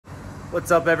What's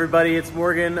up, everybody? It's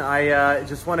Morgan. I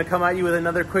just want to come at you with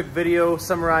another quick video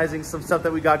summarizing some stuff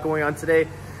that we got going on today.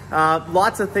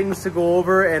 Lots of things to go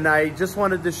over, and I just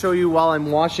wanted to show you while I'm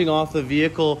washing off the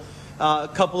vehicle a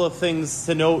couple of things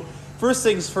to note. First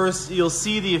things first, you'll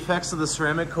see the effects of the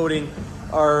ceramic coating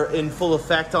are in full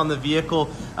effect on the vehicle.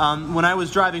 When I was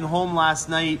driving home last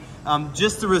night,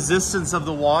 just the resistance of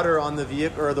the water on the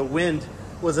vehicle, or the wind,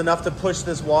 was enough to push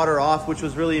this water off, which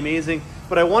was really amazing.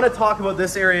 But I want to talk about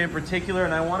this area in particular,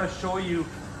 and I want to show you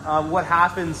what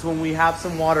happens when we have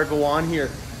some water go on here.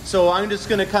 So I'm just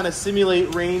going to kind of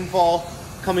simulate rainfall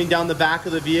coming down the back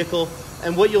of the vehicle,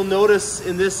 and what you'll notice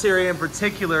in this area in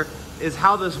particular is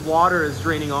how this water is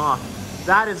draining off.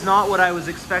 That is not what I was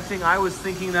expecting. I was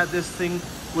thinking that this thing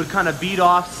would kind of bead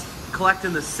off, collect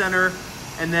in the center,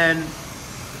 and then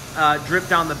drip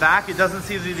down the back. It doesn't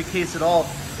seem to be the case at all.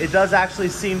 It does actually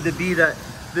seem to be that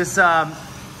this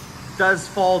does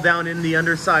fall down in the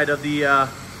underside of the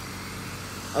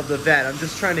Vette. I'm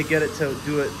just trying to get it to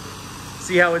do it.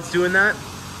 See how it's doing that?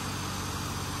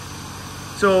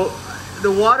 So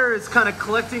the water is kind of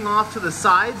collecting off to the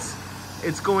sides.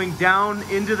 It's going down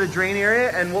into the drain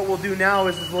area, and what we'll do now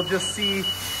is we'll just see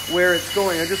where it's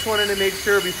going. I just wanted to make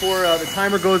sure before the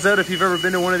timer goes out, if you've ever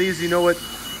been to one of these, you know what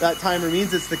that timer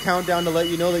means. It's the countdown to let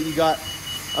you know that you got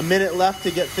a minute left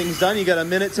to get things done. You got a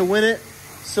minute to win it.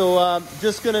 So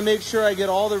just gonna make sure I get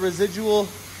all the residual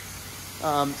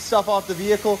stuff off the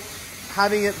vehicle.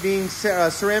 Having it being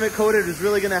ceramic coated is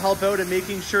really gonna help out in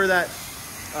making sure that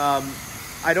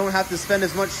I don't have to spend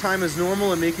as much time as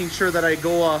normal and making sure that I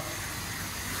go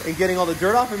and getting all the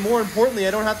dirt off. And more importantly,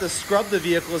 I don't have to scrub the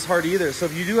vehicle as hard either. So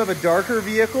if you do have a darker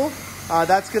vehicle,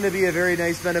 that's going to be a very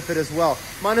nice benefit as well.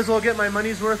 Might as well get my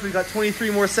money's worth. We got 23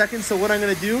 more seconds. So what I'm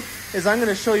going to do is I'm going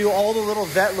to show you all the little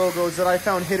Vette logos that I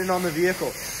found hidden on the vehicle.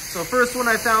 So first one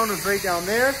I found was right down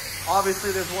there.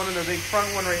 Obviously there's one in the big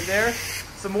front one right there.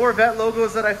 Some more Vette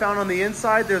logos that I found on the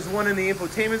inside. There's one in the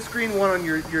infotainment screen, one on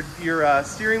your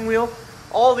steering wheel.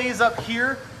 All these up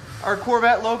here are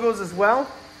Corvette logos as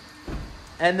well.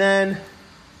 And then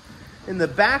in the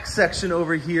back section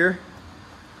over here,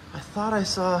 I thought I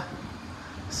saw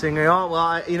Singing. Oh,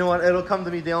 well, you know what? It'll come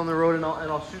to me down the road, and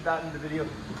I'll shoot that in the video.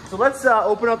 So let's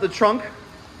open up the trunk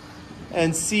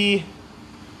and see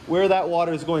where that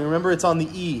water is going. Remember, it's on the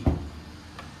E.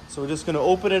 So we're just going to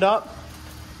open it up,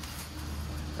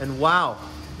 and wow,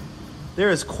 there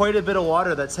is quite a bit of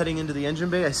water that's heading into the engine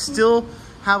bay. I still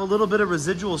have a little bit of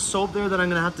residual soap there that I'm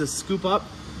going to have to scoop up.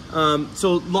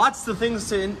 So lots of things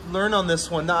to learn on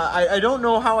this one. I don't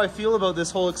know how I feel about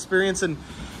this whole experience in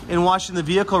washing the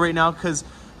vehicle right now, because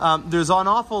there's an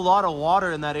awful lot of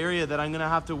water in that area that I'm gonna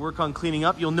have to work on cleaning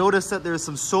up. You'll notice that there's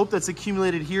some soap that's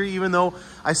accumulated here, even though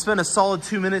I spent a solid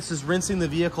 2 minutes just rinsing the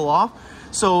vehicle off.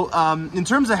 So in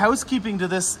terms of housekeeping to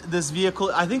this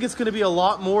vehicle, I think it's gonna be a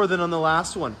lot more than on the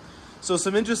last one. So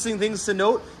some interesting things to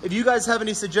note. If you guys have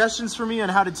any suggestions for me on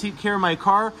how to take care of my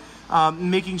car,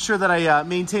 making sure that I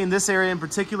maintain this area in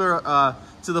particular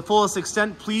to the fullest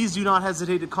extent, please do not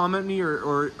hesitate to comment me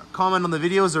or comment on the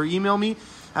videos or email me,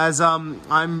 as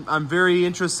I'm very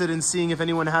interested in seeing if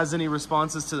anyone has any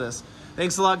responses to this.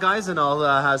 Thanks a lot, guys, and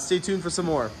I'll stay tuned for some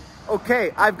more.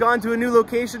 Okay, I've gone to a new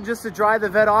location just to dry the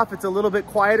Vette off. It's a little bit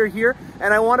quieter here,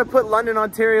 and I want to put London,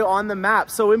 Ontario on the map.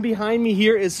 So in behind me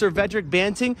here is Sir Frederick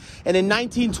Banting, and in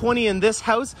 1920 in this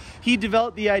house, he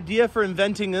developed the idea for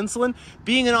inventing insulin.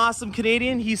 Being an awesome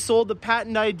Canadian, he sold the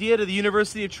patent idea to the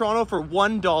University of Toronto for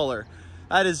 $1.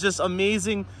 That is just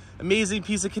amazing, amazing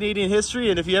piece of Canadian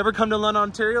history. And if you ever come to London,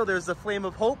 Ontario, there's the Flame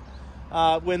of Hope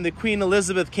when the Queen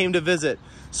Elizabeth came to visit.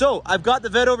 So I've got the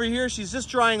Vette over here. She's just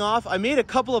drying off. I made a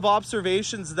couple of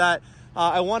observations that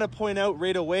I want to point out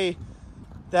right away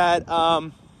that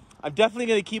I'm definitely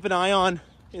going to keep an eye on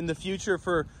in the future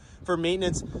for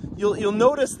maintenance. You'll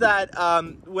notice that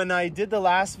when I did the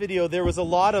last video, there was a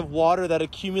lot of water that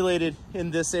accumulated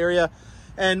in this area.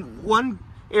 And one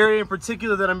area in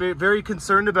particular that I'm very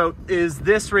concerned about is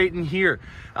this right in here.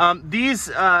 These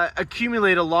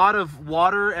accumulate a lot of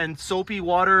water and soapy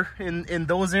water in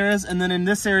those areas, and then in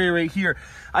this area right here.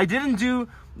 I didn't do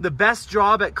the best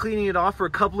job at cleaning it off for a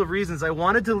couple of reasons. I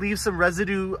wanted to leave some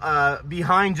residue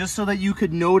behind just so that you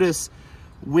could notice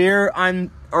where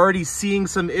I'm already seeing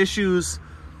some issues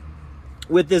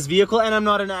with this vehicle. And I'm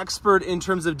not an expert in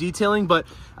terms of detailing, but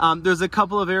there's a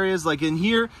couple of areas like in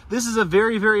here. This is a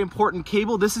very, very important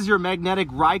cable. This is your magnetic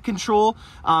ride control.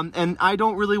 And I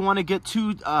don't really want to get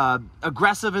too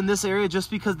aggressive in this area just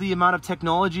because the amount of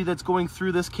technology that's going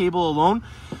through this cable alone.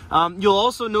 You'll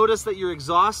also notice that your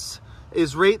exhaust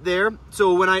is right there.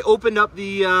 So when I opened up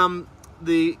the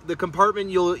the compartment,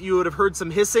 you would have heard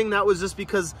some hissing. That was just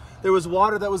because there was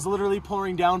water that was literally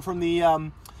pouring down from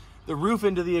the roof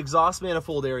into the exhaust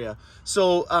manifold area.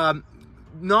 So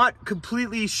not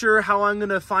completely sure how I'm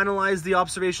gonna finalize the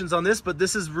observations on this, but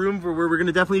this is room where we're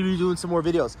gonna definitely be doing some more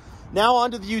videos. Now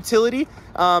onto the utility.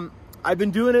 I've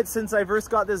been doing it since I first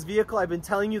got this vehicle. I've been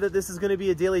telling you that this is gonna be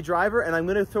a daily driver, and I'm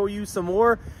gonna throw you some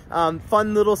more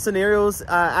fun little scenarios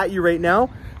at you right now.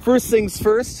 First things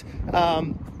first,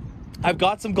 I've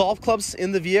got some golf clubs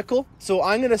in the vehicle, so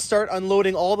I'm gonna start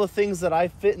unloading all the things that I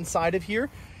fit inside of here.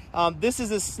 This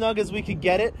is as snug as we could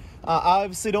get it. I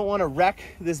obviously don't want to wreck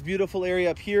this beautiful area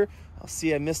up here. I'll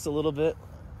see I missed a little bit,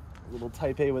 a little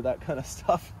type A with that kind of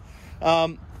stuff.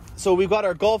 So we've got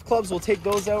our golf clubs. We'll take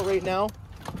those out right now.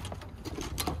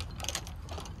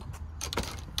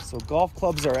 So golf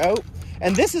clubs are out.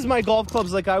 And this is my golf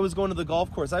clubs like I was going to the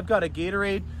golf course. I've got a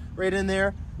Gatorade right in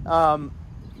there. I've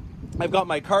got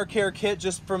my car care kit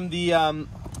just from the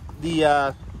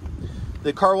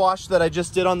car wash that I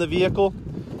just did on the vehicle.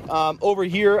 Over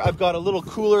here, I've got a little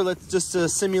cooler. Let's just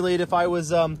simulate if I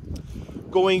was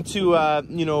going to,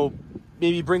 you know,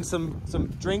 maybe bring some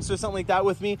drinks or something like that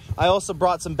with me. I also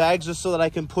brought some bags just so that I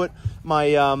can put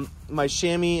my my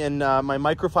chamois and my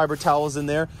microfiber towels in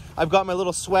there. I've got my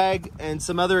little swag and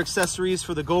some other accessories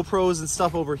for the GoPros and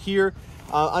stuff over here.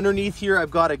 Underneath here,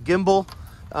 I've got a gimbal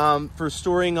for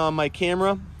storing on my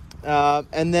camera.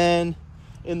 And then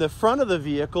in the front of the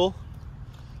vehicle,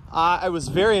 I was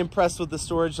very impressed with the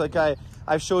storage. Like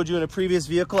I've showed you in a previous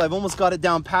vehicle, I've almost got it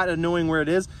down pat and knowing where it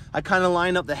is. I kind of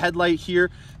line up the headlight here,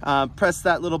 press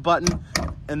that little button,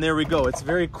 and there we go. It's a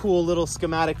very cool little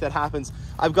schematic that happens.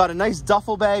 I've got a nice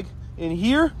duffel bag in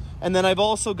here, and then I've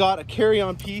also got a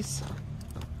carry-on piece,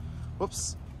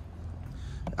 whoops,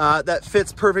 that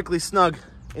fits perfectly snug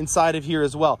inside of here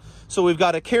as well. So we've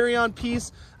got a carry-on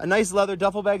piece, a nice leather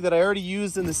duffel bag that I already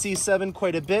used in the C7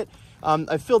 quite a bit.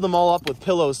 I filled them all up with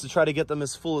pillows to try to get them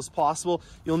as full as possible.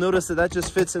 You'll notice that that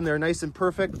just fits in there nice and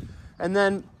perfect. And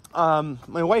then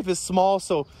my wife is small,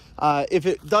 so if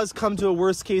it does come to a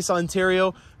worst case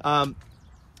Ontario,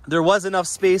 there was enough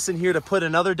space in here to put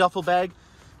another duffel bag.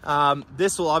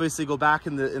 This will obviously go back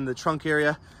in the trunk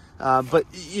area. But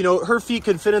you know, her feet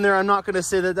can fit in there. I'm not going to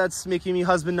say that that's making me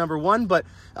husband number one, but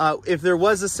if there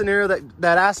was a scenario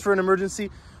that asked for an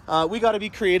emergency, we got to be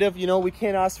creative. You know, we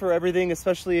can't ask for everything,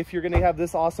 especially if you're going to have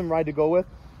this awesome ride to go with.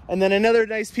 And then another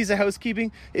nice piece of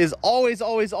housekeeping is always,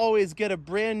 always, always get a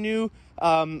brand new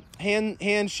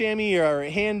hand chamois or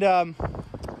hand,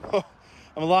 oh,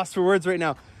 I'm lost for words right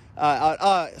now.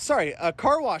 Sorry, a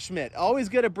car wash mitt. Always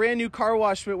get a brand new car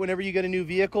wash mitt whenever you get a new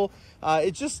vehicle.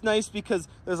 It's just nice because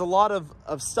there's a lot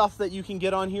of stuff that you can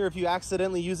get on here if you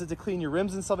accidentally use it to clean your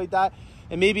rims and stuff like that.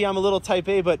 And maybe I'm a little type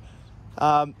A, but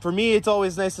for me, it's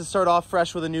always nice to start off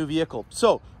fresh with a new vehicle.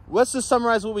 So let's just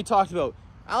summarize what we talked about.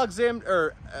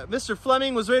 Mr.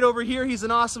 Fleming was right over here. He's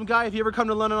an awesome guy. If you ever come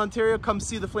to London, Ontario, come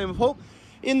see the Flame of Hope.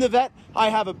 In the vet, I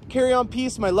have a carry-on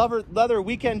piece, my leather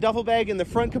weekend duffel bag in the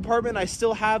front compartment. I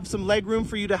still have some leg room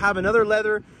for you to have another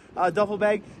leather duffel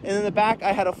bag. And in the back,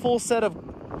 I had a full set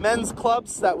of men's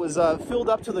clubs that was filled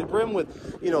up to the brim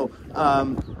with, you know,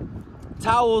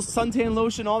 towels, suntan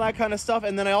lotion, all that kind of stuff.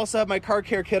 And then I also have my car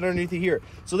care kit underneath here.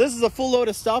 So this is a full load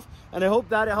of stuff, and I hope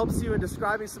that it helps you in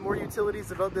describing some more utilities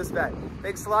about this vet.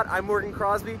 Thanks a lot. I'm Morgan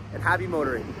Crosbie, and happy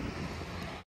motoring.